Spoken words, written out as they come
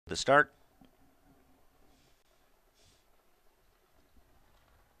the start.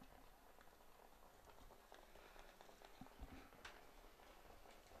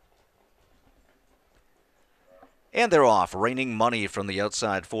 And they're off. Raining Money from the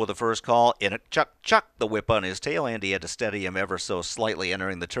outside for the first call. In a chuck, the whip on his tail. Andy had to steady him ever so slightly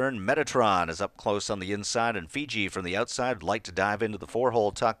entering the turn. Metatron is up close on the inside, and Fiji from the outside would like to dive into the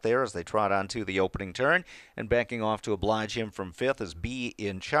four-hole tuck there as they trot onto the opening turn. And backing off to oblige him from fifth is B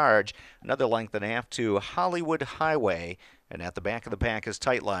in Charge. Another length and a half to Hollywood Highway. And at the back of the pack is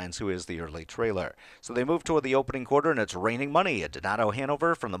Tight Lines, who is the early trailer. So they move toward the opening quarter, and it's Raining Money. A Donato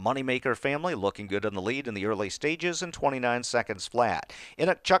Hanover from the Moneymaker family, looking good in the lead in the early stages and 29 seconds flat. In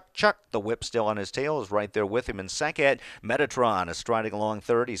a chuck, the whip still on his tail is right there with him in second. Metatron is striding along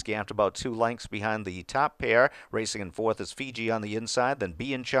third. He's gapped about 2 lengths behind the top pair. Racing in fourth is Fiji on the inside. Then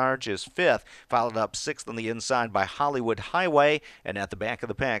B in Charge is fifth, followed up sixth on the inside by Hollywood Highway. And at the back of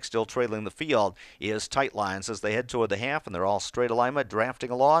the pack, still trailing the field, is Tight Lines as they head toward the half, and they're all straight alignment, drafting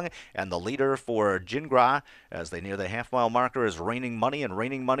along. And the leader for Gingras as they near the half-mile marker is Raining Money, and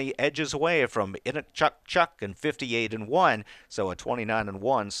Raining Money edges away from In a Chuck and 58-1, so a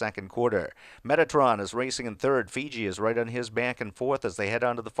 29-1 second quarter. Metatron is racing in third. Fiji is right on his back in fourth as they head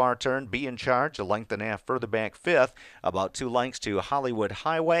onto the far turn. B in Charge, a length and a half further back fifth, about 2 lengths to Hollywood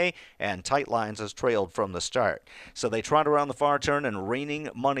Highway, and Tight Lines has trailed from the start. So they trot around the far turn, and Raining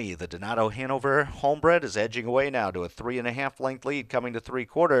Money, the Donato Hanover homebred, is edging away now to a 3.5 length lead coming to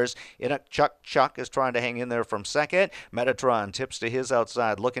 3/4. In a Chuck is trying to hang in there from second. Metatron tips to his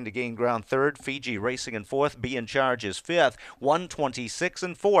outside, looking to gain ground third. Fiji racing in fourth. B in Charge is fifth.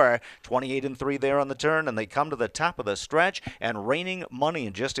 126-4, 28-3 there on the turn, and they come to the top of the stretch. And Raining Money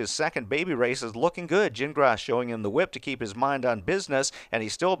in just his second baby race is looking good. Gingras showing him the whip to keep his mind on business, and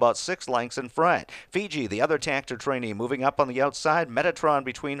he's still about 6 lengths in front. Fiji, the other Takter trainee, moving up on the outside. Metatron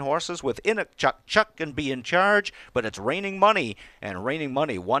between horses with In a Chuck and B in Charge, but it's Raining Money, and Raining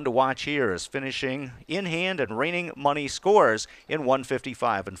Money, one to watch here, is finishing in hand, and Raining Money scores in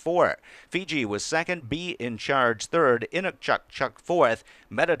 155-4. Fiji was second, B in Charge third, In a Chuck fourth,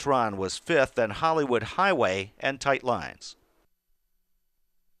 Metatron was fifth, then Hollywood Highway and Tight Lines.